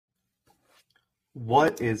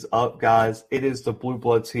What is up, guys? It is the Blue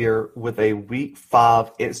Bloods here with a Week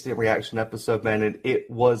 5 instant reaction episode, man. And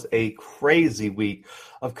it was a crazy week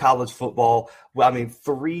of college football. I mean,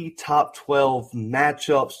 3 top 12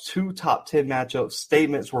 matchups, 2 top 10 matchups,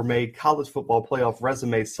 statements were made, college football playoff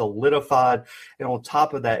resume solidified. And on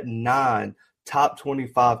top of that, 9 top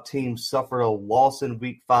 25 teams suffered a loss in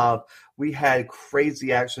Week 5. We had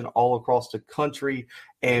crazy action all across the country,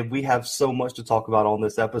 and we have so much to talk about on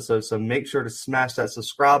this episode. So make sure to smash that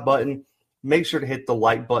subscribe button. Make sure to hit the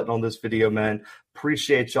like button on this video, man.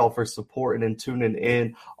 Appreciate y'all for supporting and tuning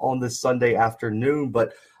in on this Sunday afternoon.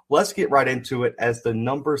 But let's get right into it as the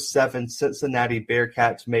number 7 Cincinnati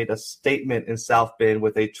Bearcats made a statement in South Bend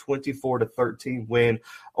with a 24-13 win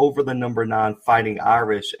over the number 9 Fighting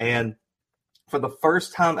Irish. And for the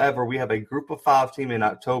first time ever, we have a group of 5 team in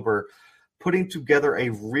October putting together a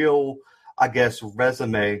real,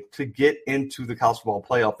 resume to get into the college football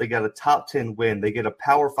playoff. They got a top 10 win. They get a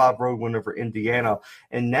Power 5 road win over Indiana.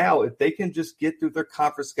 And now if they can just get through their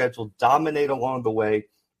conference schedule, dominate along the way,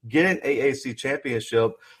 get an AAC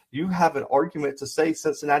championship, you have an argument to say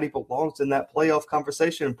Cincinnati belongs in that playoff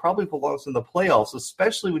conversation and probably belongs in the playoffs,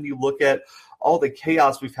 especially when you look at all the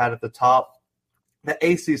chaos we've had at the top. The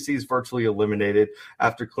ACC is virtually eliminated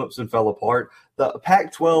after Clemson fell apart. The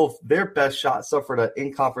Pac-12, their best shot, suffered an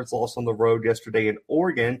in-conference loss on the road yesterday in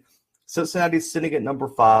Oregon. Cincinnati's sitting at number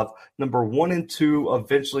 5. Number 1 and 2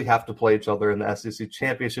 eventually have to play each other in the SEC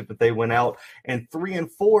championship if they win out. And 3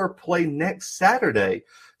 and 4 play next Saturday.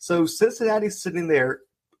 So Cincinnati's sitting there.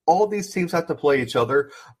 All these teams have to play each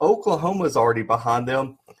other. Oklahoma's already behind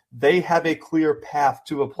them. They have a clear path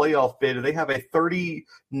to a playoff bid, and they have a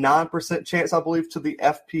 39% chance, I believe, to the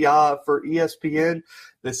FPI for ESPN.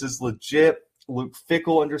 This is legit. Luke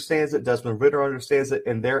Fickell understands it. Desmond Ridder understands it,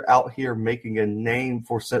 and they're out here making a name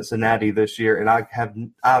for Cincinnati this year. And I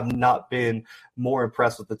have not been more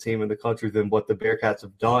impressed with the team in the country than what the Bearcats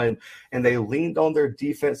have done. And they leaned on their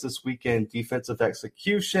defense this weekend, defensive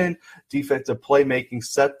execution, defensive playmaking,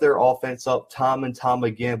 set their offense up time and time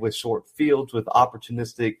again with short fields, with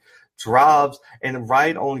opportunistic drives, and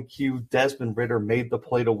right on cue, Desmond Ridder made the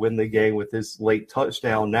play to win the game with his late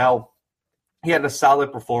touchdown. Now, he had a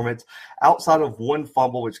solid performance outside of one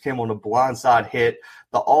fumble, which came on a blindside hit.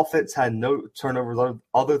 The offense had no turnovers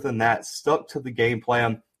other than that, stuck to the game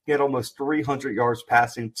plan. He had almost 300 yards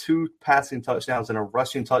passing, 2 passing touchdowns, and a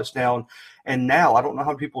rushing touchdown. And now, I don't know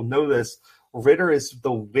how people know this, Ridder is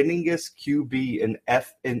the winningest QB in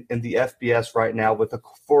the FBS right now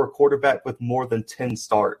for a quarterback with more than 10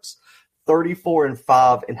 starts.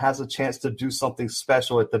 34-5, and has a chance to do something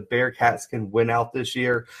special if the Bearcats can win out this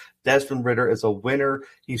year. Desmond Ridder is a winner.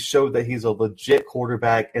 He showed that he's a legit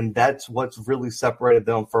quarterback, and that's what's really separated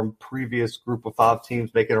them from previous group of 5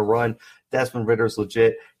 teams making a run. Desmond Ridder's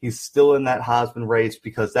legit. He's still in that Heisman race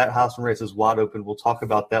because that Heisman race is wide open. We'll talk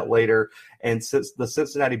about that later. And since the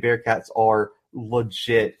Cincinnati Bearcats are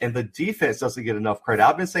legit, and the defense doesn't get enough credit.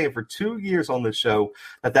 I've been saying for 2 years on the show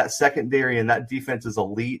that secondary and that defense is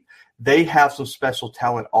elite. They have some special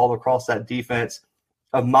talent all across that defense.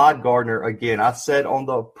 Ahmad Gardner, again, I said on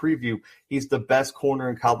the preview, he's the best corner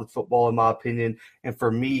in college football, in my opinion. And for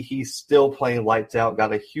me, he's still playing lights out.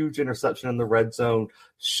 Got a huge interception in the red zone,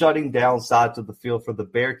 shutting down sides of the field for the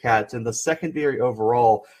Bearcats. And the secondary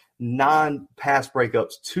overall, 9 pass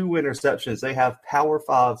breakups, 2 interceptions. They have Power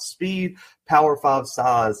 5 speed, Power 5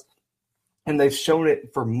 size, and they've shown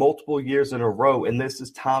it for multiple years in a row. And this is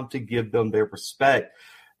time to give them their respect.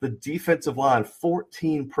 The defensive line,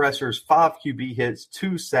 14 pressures, 5 QB hits,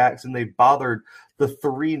 2 sacks, and they bothered the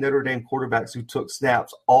 3 Notre Dame quarterbacks who took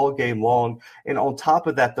snaps all game long. And on top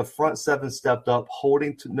of that, the front 7 stepped up,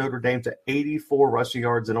 holding to Notre Dame to 84 rushing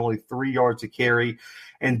yards and only 3 yards to carry,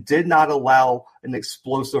 and did not allow an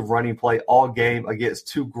explosive running play all game against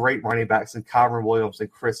 2 great running backs in Kyron Williams and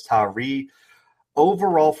Chris Tyree.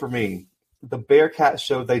 Overall, for me, the Bearcats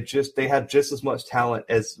showed they have just as much talent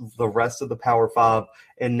as the rest of the Power 5,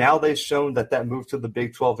 and now they've shown that move to the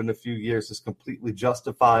Big 12 in a few years is completely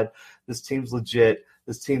justified. This team's legit.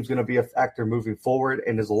 This team's going to be a factor moving forward,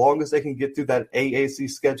 and as long as they can get through that AAC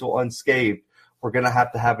schedule unscathed, we're going to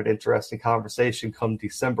have an interesting conversation come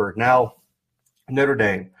December. Now, Notre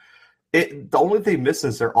Dame. The only thing missing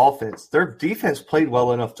is their offense. Their defense played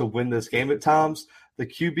well enough to win this game at times. The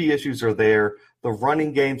QB issues are there. The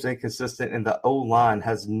running game's inconsistent, and the O-line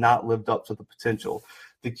has not lived up to the potential.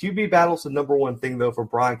 The QB battle's the number one thing, though, for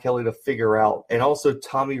Brian Kelly to figure out. And also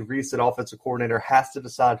Tommy Rees, an offensive coordinator, has to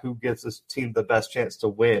decide who gives this team the best chance to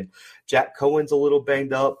win. Jack Cohen's a little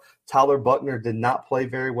banged up. Tyler Buckner did not play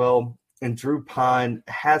very well. And Drew Pine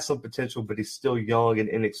has some potential, but he's still young and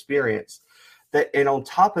inexperienced. And on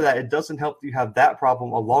top of that, it doesn't help that you have that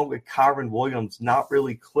problem along with Kyron Williams not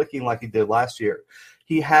really clicking like he did last year.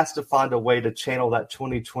 He has to find a way to channel that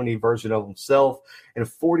 2020 version of himself, and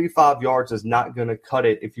 45 yards is not going to cut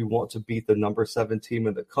it if you want to beat the number 7 team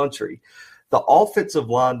in the country. The offensive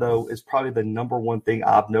line, though, is probably the number one thing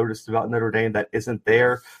I've noticed about Notre Dame that isn't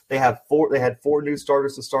there. They had 4 new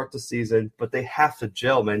starters to start the season, but they have to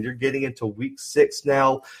gel, man. You're getting into week 6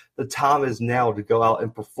 now. The time is now to go out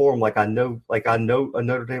and perform like I know a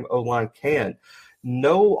Notre Dame O-line can.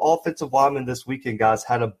 No offensive lineman this weekend, guys,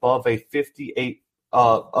 had above a 58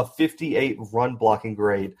 run blocking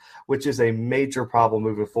grade, which is a major problem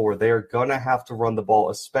moving forward. They are going to have to run the ball,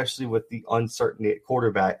 especially with the uncertainty at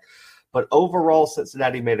quarterback. But overall,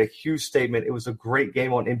 Cincinnati made a huge statement. It was a great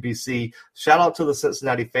game on NBC. Shout out to the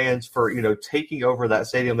Cincinnati fans for, taking over that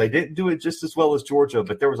stadium. They didn't do it just as well as Georgia,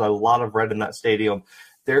 but there was a lot of red in that stadium.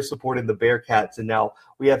 They're supporting the Bearcats, and now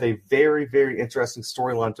we have a very, very interesting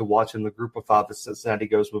storyline to watch in the Group of 5 as Cincinnati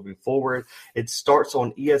goes moving forward. It starts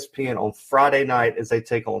on ESPN on Friday night as they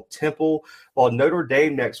take on Temple, while Notre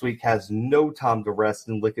Dame next week has no time to rest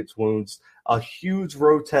and lick its wounds. A huge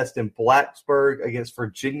road test in Blacksburg against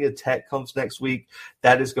Virginia Tech comes next week.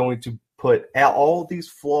 That is going to put all these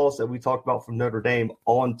flaws that we talked about from Notre Dame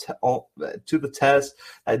to the test.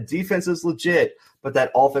 That defense is legit, but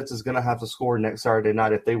that offense is going to have to score next Saturday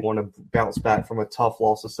night if they want to bounce back from a tough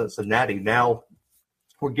loss to Cincinnati. Now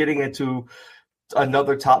we're getting into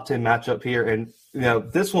another top 10 matchup here, and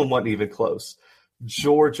this one wasn't even close.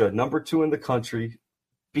 Georgia, number 2 in the country,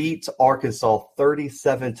 beats Arkansas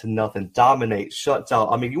 37-0, dominates, shuts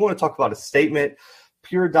out. I mean, you want to talk about a statement,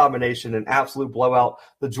 pure domination, an absolute blowout.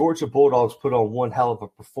 The Georgia Bulldogs put on one hell of a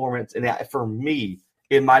performance, and for me,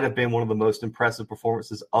 it might have been one of the most impressive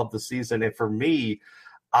performances of the season. And for me,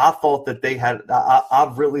 I thought that they had –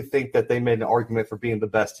 I really think that they made an argument for being the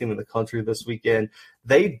best team in the country this weekend.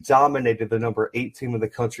 They dominated the number 8 team in the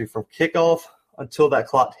country from kickoff until that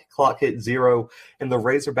clock hit 0, and the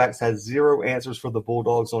Razorbacks had 0 answers for the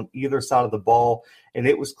Bulldogs on either side of the ball, and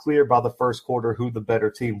it was clear by the first quarter who the better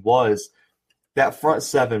team was. That front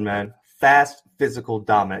 7, man, fast, physical,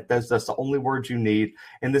 dominant. That's the only word you need.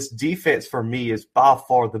 And this defense, for me, is by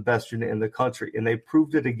far the best unit in the country. And they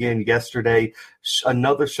proved it again yesterday.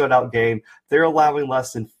 Another shutout game. They're allowing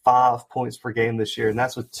less than 5 points per game this year, and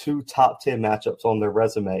that's with 2 top 10 matchups on their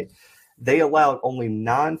resume. They allowed only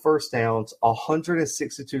 9 first downs,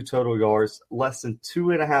 162 total yards, less than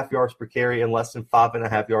 2.5 yards per carry, and less than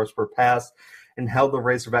 5.5 yards per pass, and held the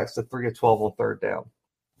Razorbacks to 3 of 12 on third down.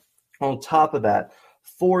 On top of that,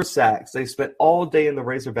 4 sacks. They spent all day in the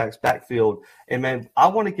Razorbacks backfield. And, man, I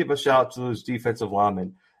want to give a shout-out to those defensive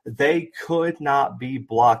linemen. They could not be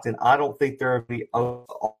blocked, and I don't think there are any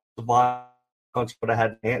offensive line country would have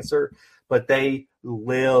had an answer, but they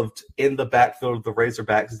lived in the backfield of the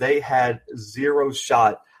Razorbacks. They had 0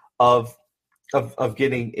 shot of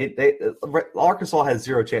getting it. Arkansas had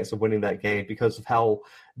 0 chance of winning that game because of how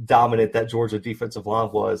dominant that Georgia defensive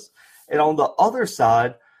line was. And on the other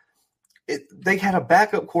side, they had a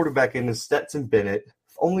backup quarterback in Stetson Bennett,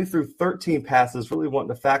 only threw 13 passes, really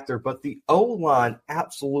wasn't a factor, but the O-line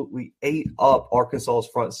absolutely ate up Arkansas's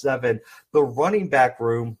front 7. The running back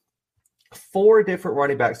room, 4 different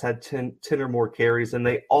running backs had 10 or more carries, and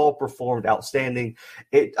they all performed outstanding.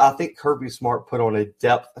 I think Kirby Smart put on a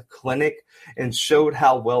depth clinic and showed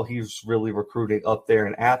how well he's really recruiting up there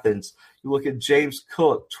in Athens. You look at James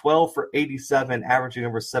Cook, 12 for 87, averaging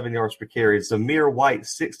over 7 yards per carry. Zamir White,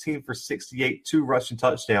 16 for 68, 2 rushing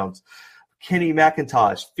touchdowns. Kenny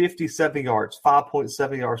McIntosh, 57 yards,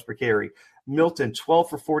 5.7 yards per carry. Milton, 12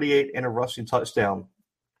 for 48 and a rushing touchdown.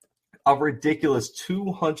 A ridiculous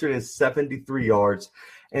 273 yards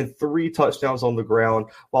and 3 touchdowns on the ground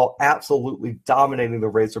while absolutely dominating the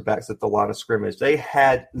Razorbacks at the line of scrimmage. They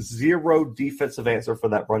had 0 defensive answer for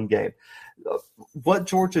that run game. What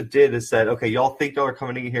Georgia did is said, okay, y'all think y'all are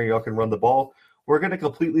coming in here and y'all can run the ball. We're going to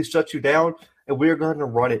completely shut you down, and we're going to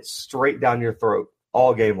run it straight down your throat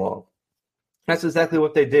all game long. That's exactly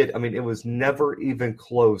what they did. I mean, it was never even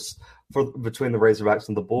close between the Razorbacks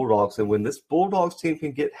and the Bulldogs. And when this Bulldogs team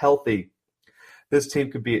can get healthy, this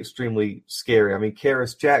team could be extremely scary. I mean,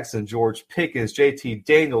 Karis Jackson, George Pickens, JT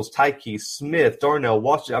Daniels, Tyke Smith, Darnell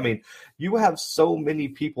Washington. I mean, you have so many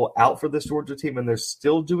people out for this Georgia team, and they're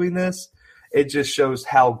still doing this. It just shows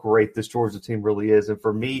how great this Georgia team really is. And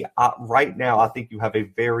for me, right now, I think you have a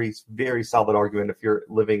very, very solid argument if you're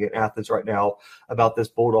living in Athens right now about this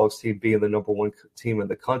Bulldogs team being the number 1 team in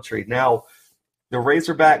the country. Now, the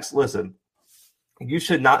Razorbacks, listen, you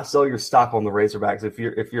should not sell your stock on the Razorbacks if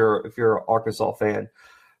you're an Arkansas fan.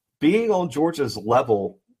 Being on Georgia's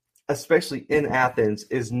level, especially in Athens,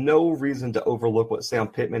 is no reason to overlook what Sam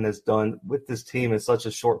Pittman has done with this team in such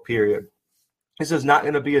a short period. This is not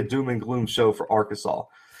going to be a doom and gloom show for Arkansas.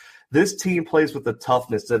 This team plays with the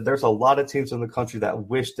toughness that there's a lot of teams in the country that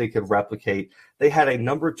wish they could replicate. They had a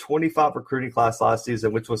number 25 recruiting class last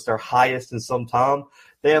season, which was their highest in some time.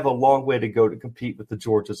 They have a long way to go to compete with the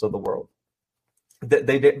Georgias of the world.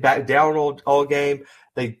 They didn't back down all game.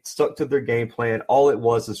 They stuck to their game plan. All it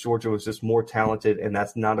was is Georgia was just more talented, and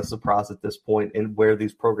that's not a surprise at this point in where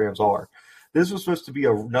these programs are. This was supposed to be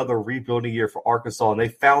another rebuilding year for Arkansas, and they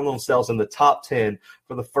found themselves in the top 10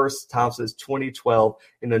 for the first time since 2012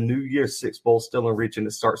 in a New Year's Six Bowl still in reach, and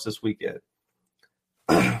it starts this weekend.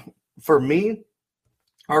 For me,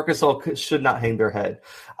 Arkansas should not hang their head.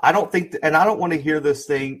 I don't think, and I don't want to hear this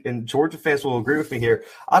thing, and Georgia fans will agree with me here,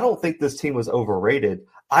 I don't think this team was overrated.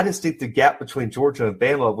 I just think the gap between Georgia and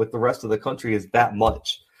Bama with the rest of the country is that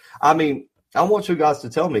much. I mean, I want you guys to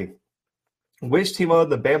tell me, which team other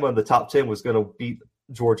than Bama in the top 10 was going to beat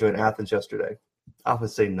Georgia in Athens yesterday? I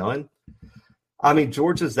would say none. I mean,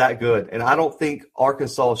 Georgia's that good, and I don't think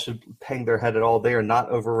Arkansas should hang their head at all. They are not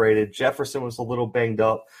overrated. Jefferson was a little banged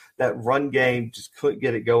up. That run game just couldn't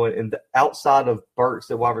get it going. And outside of Burks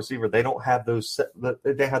at wide receiver, they don't have those.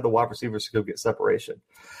 They had the wide receivers to go get separation.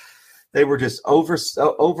 They were just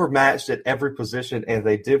overmatched at every position, and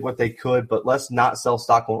they did what they could. But let's not sell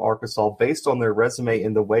stock on Arkansas. Based on their resume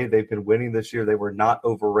and the way they've been winning this year, they were not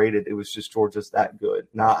overrated. It was just Georgia's that good.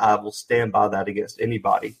 Now, I will stand by that against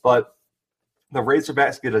anybody. But the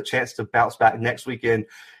Razorbacks get a chance to bounce back next weekend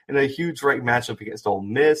in a huge ranked matchup against Ole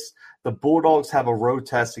Miss. The Bulldogs have a road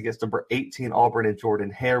test against number 18 Auburn and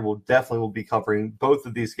Jordan Hare. We'll definitely be covering both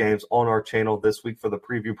of these games on our channel this week for the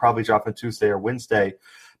preview, probably dropping Tuesday or Wednesday.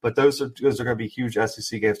 But those are going to be huge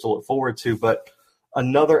SEC games to look forward to. But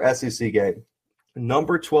another SEC game.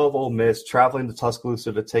 Number 12 Ole Miss traveling to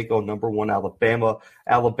Tuscaloosa to take on number 1 Alabama.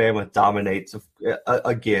 Alabama dominates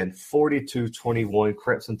again, 42-21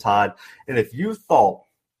 Crimson Tide. And if you thought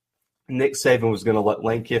Nick Saban was going to let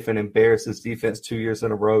Lane Kiffin embarrass his defense 2 years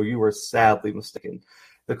in a row, you were sadly mistaken.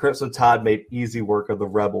 The Crimson Tide made easy work of the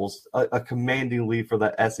Rebels, a commanding lead for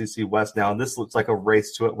the SEC West now. And this looks like a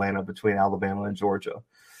race to Atlanta between Alabama and Georgia.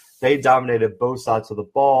 They dominated both sides of the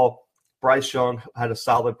ball. Bryce Young had a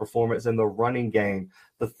solid performance in the running game.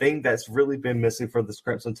 The thing that's really been missing for this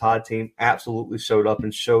Crimson Tide team absolutely showed up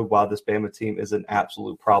and showed why this Bama team is an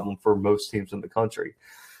absolute problem for most teams in the country.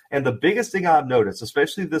 And the biggest thing I've noticed,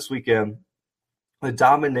 especially this weekend, the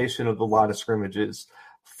domination of the line of scrimmages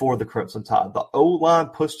for the Crimson Tide. The O-line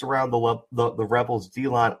pushed around the Rebels'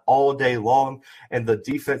 D-line all day long, and the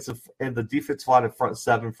defensive line in front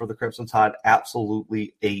seven for the Crimson Tide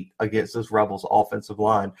absolutely ate against this Rebels' offensive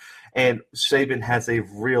line. And Saban has a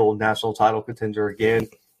real national title contender again.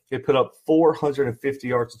 He put up 450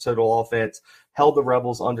 yards of total offense, held the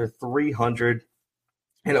Rebels under 300.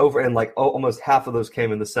 And almost half of those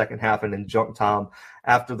came in the second half and in junk time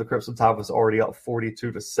after the Crimson Tide was already up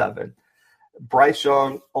 42-7. Bryce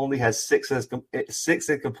Young only has six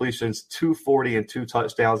incompletions, 240 and 2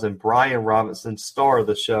 touchdowns, and Brian Robinson, star of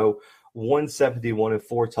the show, 171 and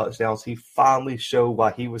 4 touchdowns. He finally showed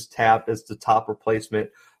why he was tapped as the top replacement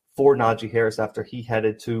for Najee Harris after he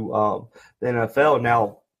headed to the NFL.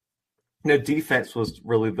 Now, defense was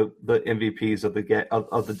really the MVPs of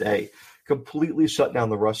the day. Completely shut down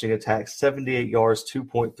the rushing attack, 78 yards,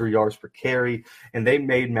 2.3 yards per carry, and they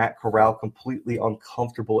made Matt Corral completely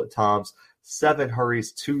uncomfortable at times. 7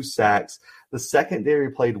 hurries, 2 sacks. The secondary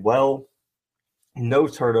played well, no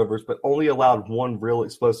turnovers, but only allowed 1 real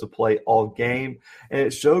explosive play all game, and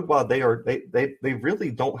it showed why they really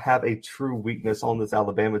don't have a true weakness on this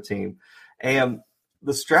Alabama team. And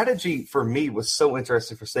the strategy for me was so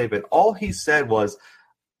interesting for Saban. All he said was,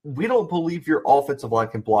 we don't believe your offensive line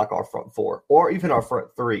can block our front 4 or even our front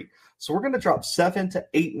 3. So we're going to drop 7 to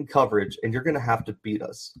 8 in coverage, and you're going to have to beat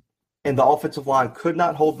us. And the offensive line could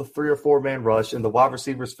not hold the 3 or 4-man rush, and the wide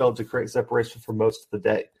receivers failed to create separation for most of the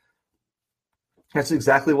day. That's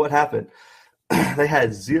exactly what happened. They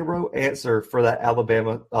had zero answer for that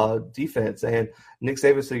Alabama defense. And Nick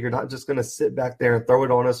Saban said, you're not just going to sit back there and throw it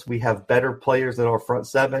on us. We have better players than our front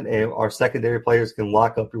 7, and our secondary players can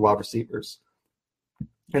lock up your wide receivers.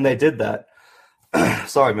 And they did that.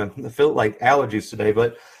 Sorry, man. I feel like allergies today,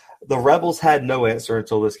 but the Rebels had no answer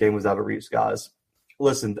until this game was out of reach, guys.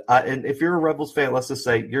 Listen, and if you're a Rebels fan, let's just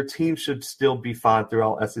say your team should still be fine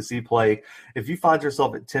throughout SEC play. If you find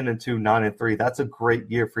yourself at 10-2, 9-3, that's a great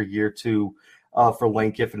year for year 2 for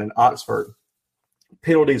Lane Kiffin and Oxford.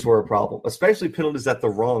 Penalties were a problem, especially penalties at the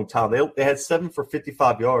wrong time. They had 7 for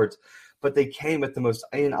 55 yards, but they came at the most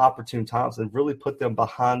inopportune times and really put them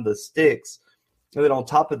behind the sticks And then on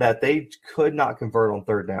top of that, they could not convert on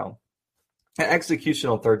third down. And execution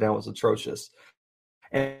on third down was atrocious.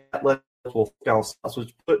 And that led to down stops,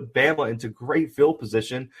 which put Bama into great field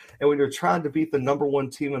position. And when you're trying to beat the number one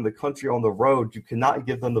team in the country on the road, you cannot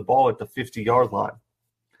give them the ball at the 50-yard line.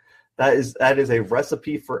 That is a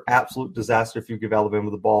recipe for absolute disaster if you give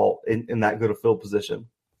Alabama the ball in that good a field position.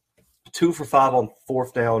 2 for 5 on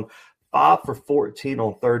fourth down, 5 for 14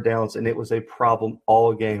 on third downs, and it was a problem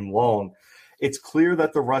all game long. It's clear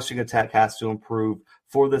that the rushing attack has to improve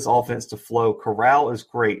for this offense to flow. Corral is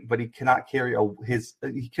great, but he cannot carry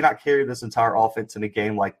this entire offense in a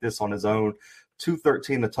game like this on his own.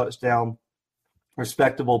 213 a touchdown,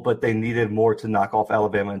 respectable, but they needed more to knock off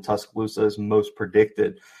Alabama and Tuscaloosa as most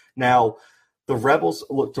predicted. Now, the Rebels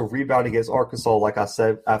look to rebound against Arkansas, like I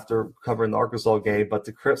said, after covering the Arkansas game, but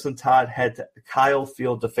the Crimson Tide head to Kyle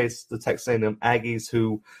Field to face the Texas A&M Aggies,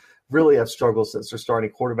 who really have struggled since their starting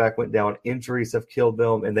quarterback went down. Injuries have killed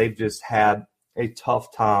them, and they've just had a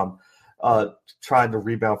tough time trying to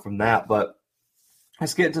rebound from that. But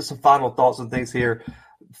let's get into some final thoughts and things here.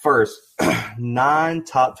 First, 9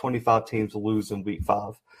 top 25 teams lose in week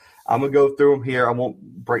 5. I'm gonna go through them here. I won't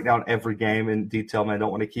break down every game in detail, man. I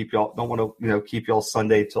don't want to keep y'all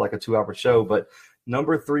Sunday to like a 2-hour show. But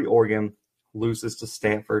number 3, Oregon loses to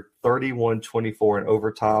Stanford 31-24 in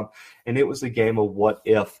overtime, and it was a game of what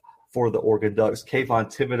if for the Oregon Ducks.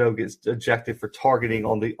 Kayvon Thibodeau gets ejected for targeting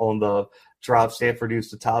on the drive Stanford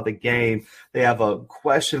used to tie the game. They have a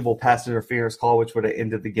questionable pass interference call, which would have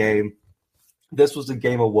ended the game. This was a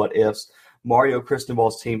game of what ifs. Mario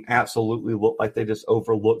Cristobal's team absolutely looked like they just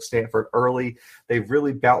overlooked Stanford early. They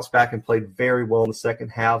really bounced back and played very well in the second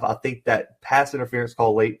half. I think that pass interference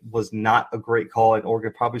call late was not a great call, and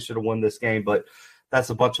Oregon probably should have won this game, but that's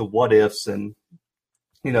a bunch of what ifs, and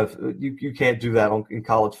you can't do that in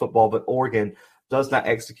college football. But Oregon does not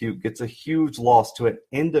execute, gets a huge loss to an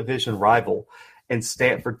in-division rival. And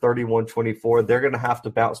Stanford 31-24, they're going to have to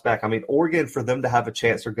bounce back. I mean, Oregon, for them to have a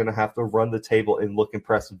chance, are going to have to run the table and look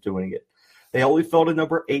impressive doing it. They only fell to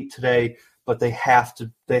number 8 today, but they have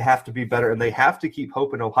to be better, and they have to keep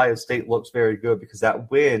hoping Ohio State looks very good, because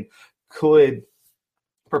that win could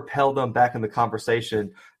propel them back in the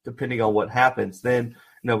conversation depending on what happens. Then,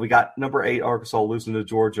 we got number 8 Arkansas losing to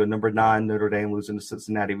Georgia, number 9 Notre Dame losing to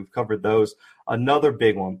Cincinnati. We've covered those. Another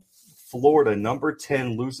big one, Florida, number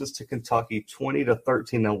 10, loses to Kentucky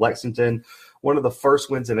 20-13 in Lexington. One of the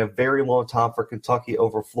first wins in a very long time for Kentucky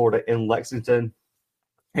over Florida in Lexington.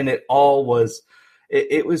 And it was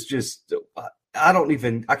just,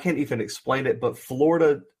 I can't even explain it, but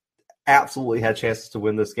Florida absolutely had chances to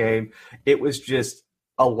win this game. It was just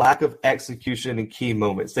a lack of execution in key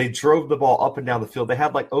moments. They drove the ball up and down the field. They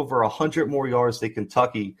had like over 100 more yards than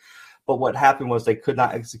Kentucky. But what happened was they could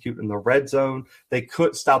not execute in the red zone. They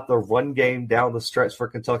couldn't stop the run game down the stretch for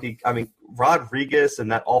Kentucky. I mean, Rodriguez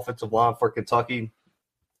and that offensive line for Kentucky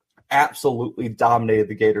absolutely dominated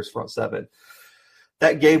the Gators' front seven.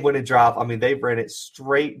 That game-winning drive, I mean, they ran it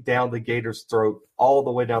straight down the Gators' throat all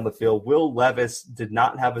the way down the field. Will Levis did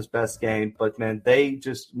not have his best game, but, man,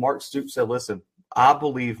 Mark Stoops said, listen, I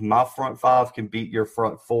believe my front 5 can beat your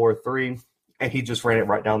front 4-3, and he just ran it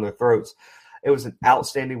right down their throats. It was an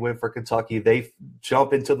outstanding win for Kentucky. They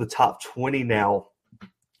jump into the top 20 now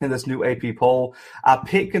in this new AP poll. I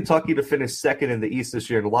picked Kentucky to finish second in the East this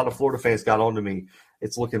year, and a lot of Florida fans got on to me.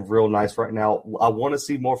 It's looking real nice right now. I want to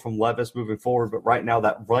see more from Levis moving forward, but right now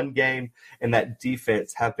that run game and that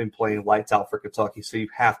defense have been playing lights out for Kentucky, so you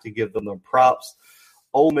have to give them props.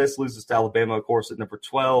 Ole Miss loses to Alabama, of course, at number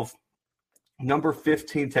 12. Number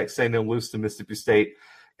 15, Texas A&M loses to Mississippi State.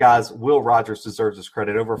 Guys, Will Rogers deserves his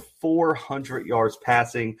credit. Over 400 yards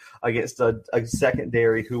passing against a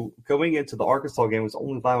secondary who, going into the Arkansas game, was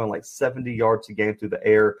only allowing like 70 yards a game through the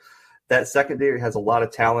air. That secondary has a lot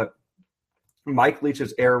of talent. Mike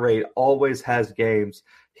Leach's air raid always has games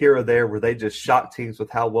here or there where they just shock teams with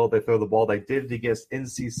how well they throw the ball. They did it against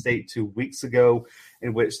NC State 2 weeks ago,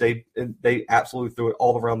 in which they absolutely threw it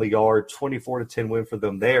all around the yard. 24-10 win for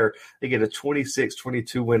them there. They get a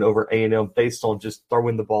 26-22 win over A&M based on just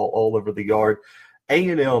throwing the ball all over the yard.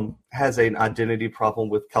 A&M has an identity problem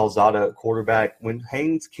with Calzada at quarterback. When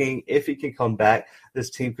Haynes King, if he can come back,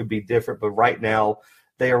 this team could be different. But right now,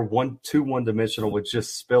 they are too one-dimensional with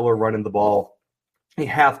just Spiller running the ball. They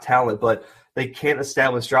have talent, but they can't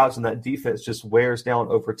establish drives, and that defense just wears down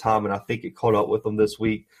over time, and I think it caught up with them this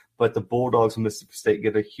week. But the Bulldogs of Mississippi State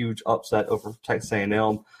get a huge upset over Texas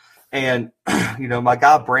A&M. And, my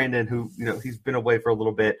guy Brandon, who, he's been away for a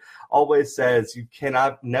little bit, always says you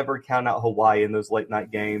cannot never count out Hawaii in those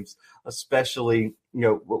late-night games, especially,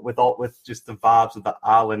 with just the vibes of the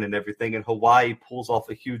island and everything. And Hawaii pulls off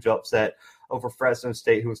a huge upset over Fresno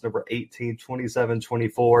State, who was number 18,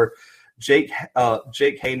 27-24. Jake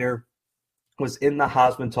Haener was in the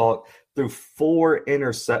Heisman talk, threw 4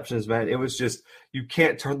 interceptions, man. It was just, you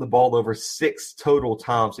can't turn the ball over 6 total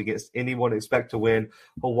times against anyone expect to win.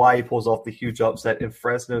 Hawaii pulls off the huge upset, and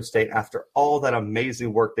Fresno State, after all that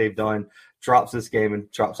amazing work they've done, drops this game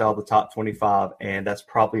and drops out of the top 25, and that's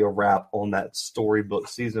probably a wrap on that storybook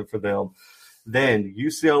season for them. Then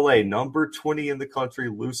UCLA, number 20 in the country,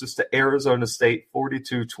 loses to Arizona State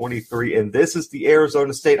 42-23, and this is the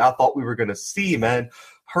Arizona State I thought we were going to see, man.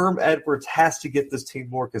 Herm Edwards has to get this team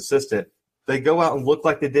more consistent. They go out and look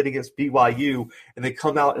like they did against BYU, and they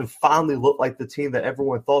come out and finally look like the team that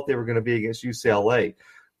everyone thought they were going to be against UCLA.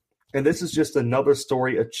 And this is just another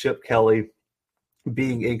story of Chip Kelly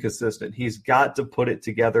being inconsistent. He's got to put it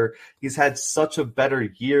together. He's had such a better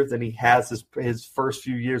year than he has his first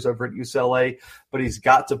few years over at UCLA, but he's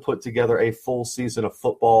got to put together a full season of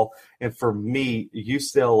football. And for me,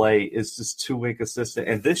 UCLA is just too inconsistent.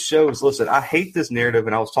 And this shows, listen, I hate this narrative,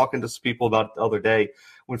 and I was talking to some people about it the other day.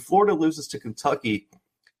 When Florida loses to Kentucky,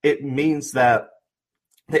 it means that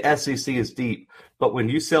the SEC is deep. But when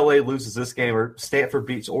UCLA loses this game or Stanford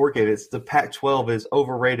beats Oregon, it's the Pac-12 is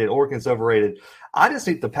overrated. Oregon's overrated. I just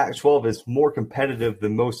think the Pac-12 is more competitive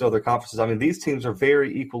than most other conferences. I mean, these teams are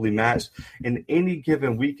very equally matched. In any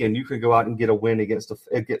given weekend, you could go out and get a win against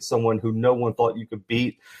someone who no one thought you could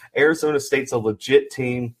beat. Arizona State's a legit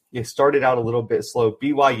team. It started out a little bit slow.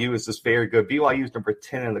 BYU is just very good. BYU is number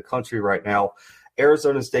 10 in the country right now.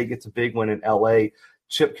 Arizona State gets a big win in L.A.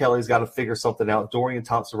 Chip Kelly's got to figure something out. Dorian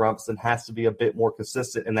Thompson-Robinson has to be a bit more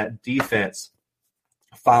consistent, and that defense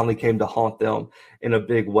finally came to haunt them in a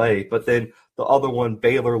big way. But then the other one,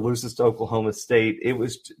 Baylor loses to Oklahoma State. It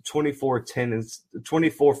was 24-10 and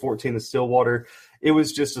 24-14 in Stillwater. It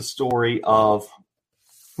was just a story of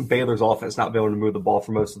Baylor's offense not being able to move the ball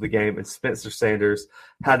for most of the game, and Spencer Sanders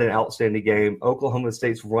had an outstanding game. Oklahoma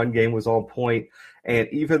State's run game was on point, and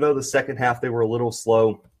even though the second half they were a little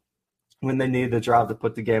slow, when they needed the drive to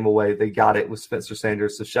put the game away, they got it with Spencer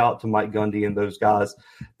Sanders. So shout out to Mike Gundy and those guys.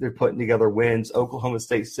 They're putting together wins. Oklahoma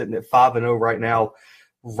State's sitting at 5-0 right now,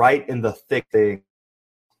 right in the thick thing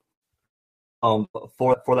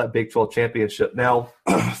for that Big 12 championship. Now,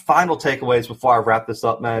 final takeaways before I wrap this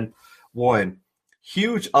up, man. One,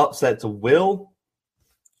 huge upset to will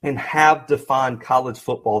and have defined college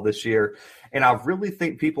football this year. And I really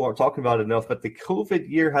think people aren't talking about it enough, but the COVID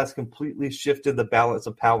year has completely shifted the balance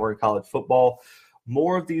of power in college football.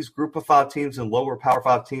 More of these Group of 5 teams and lower Power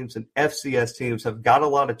 5 teams and FCS teams have got a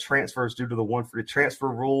lot of transfers due to the one free transfer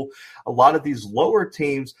rule. A lot of these lower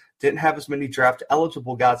teams didn't have as many draft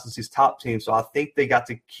eligible guys as these top teams, so I think they got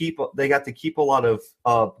to keep a lot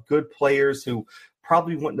of good players who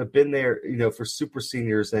probably wouldn't have been there, for super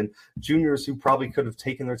seniors and juniors who probably could have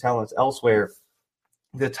taken their talents elsewhere.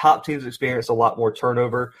 The top teams experience a lot more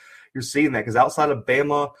turnover. You're seeing that because outside of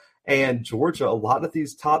Bama and Georgia, a lot of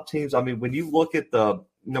these top teams, I mean, when you look at the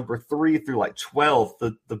number 3 through like 12,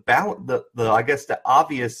 I guess the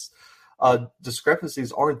obvious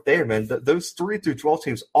discrepancies aren't there, man. Those 3 through 12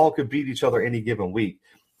 teams all could beat each other any given week.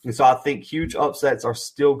 And so I think huge upsets are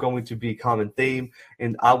still going to be a common theme,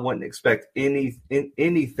 and I wouldn't expect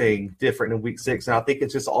anything different in Week 6. And I think it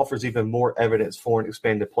just offers even more evidence for an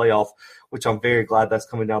expanded playoff, which I'm very glad that's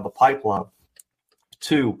coming down the pipeline.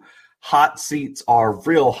 2, hot seats are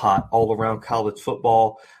real hot all around college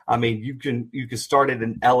football. I mean, you can start it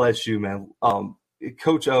in LSU, man.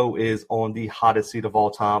 Coach O is on the hottest seat of all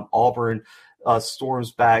time. Auburn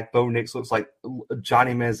storms back. Bo Nix looks like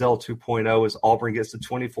Johnny Manziel 2.0 as Auburn gets the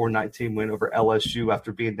 24-19 win over LSU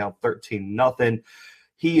after being down 13-0.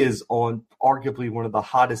 He is on arguably one of the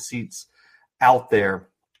hottest seats out there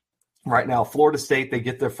right now. Florida State, they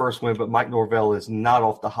get their first win, but Mike Norvell is not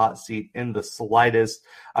off the hot seat in the slightest.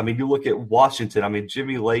 I mean, you look at Washington. I mean,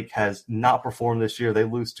 Jimmy Lake has not performed this year. They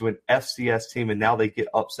lose to an FCS team, and now they get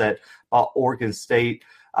upset by Oregon State.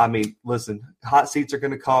 I mean, listen, hot seats are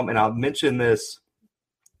going to come, and I mentioned this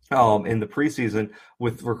in the preseason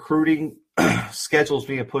with recruiting schedules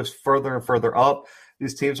being pushed further and further up.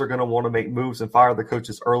 These teams are going to want to make moves and fire the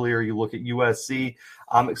coaches earlier. You look at USC.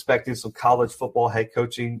 I'm expecting some college football head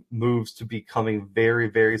coaching moves to be coming very,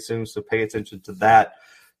 very soon, so pay attention to that.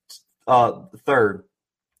 Third,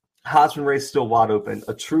 Heisman race still wide open.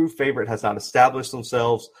 A true favorite has not established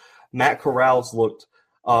themselves. Matt Corral's looked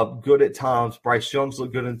good at times. Bryce Young's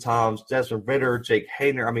looked good at times. Desmond Ridder, Jake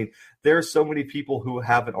Haener. I mean, there are so many people who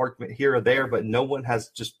have an argument here or there, but no one has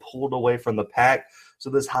just pulled away from the pack. So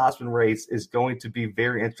this Heisman race is going to be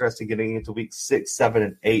very interesting getting into week 6, 7,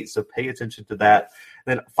 and 8. So pay attention to that.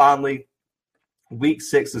 Then finally, Week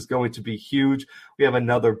 6 is going to be huge. We have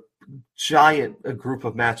another giant group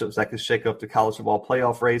of matchups that could shake up the college football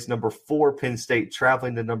playoff race. Number 4, Penn State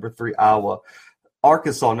traveling to number 3, Iowa.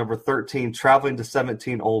 Arkansas, number 13, traveling to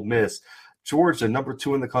 17, Ole Miss. Georgia, number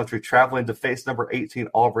 2 in the country, traveling to face number 18,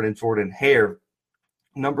 Auburn and Jordan Hare.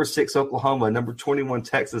 Number 6, Oklahoma. Number 21,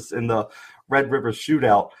 Texas in the Red River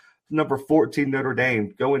Shootout. Number 14, Notre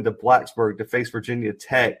Dame, going to Blacksburg to face Virginia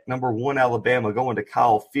Tech. Number 1, Alabama, going to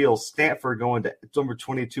Kyle Field. Stanford going to number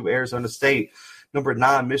 22, Arizona State. Number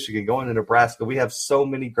 9, Michigan, going to Nebraska. We have so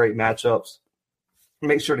many great matchups.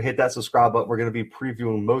 Make sure to hit that subscribe button. We're going to be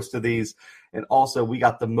previewing most of these. And also, we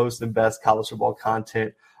got the most and best college football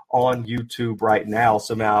content on YouTube right now.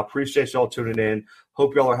 So, man, I appreciate y'all tuning in.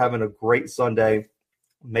 Hope y'all are having a great Sunday.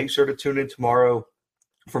 Make sure to tune in tomorrow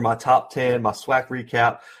for my top 10, my SWAC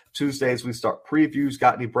recap. Tuesdays, we start previews.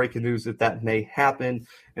 Got any breaking news that may happen?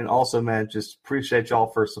 And also, man, just appreciate y'all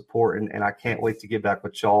for support, and I can't wait to get back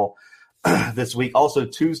with y'all this week. Also,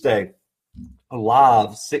 Tuesday,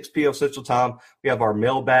 live, 6 p.m. Central Time, we have our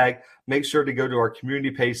mailbag. Make sure to go to our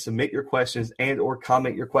community page, submit your questions, and or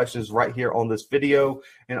comment your questions right here on this video.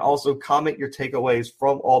 And also comment your takeaways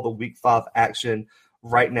from all the Week 5 action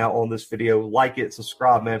right now on this video. Like it,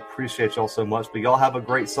 subscribe, man. Appreciate y'all so much. But y'all have a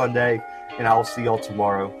great Sunday, and I'll see y'all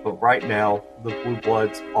tomorrow. But right now, the Blue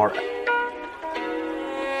Bloods are out.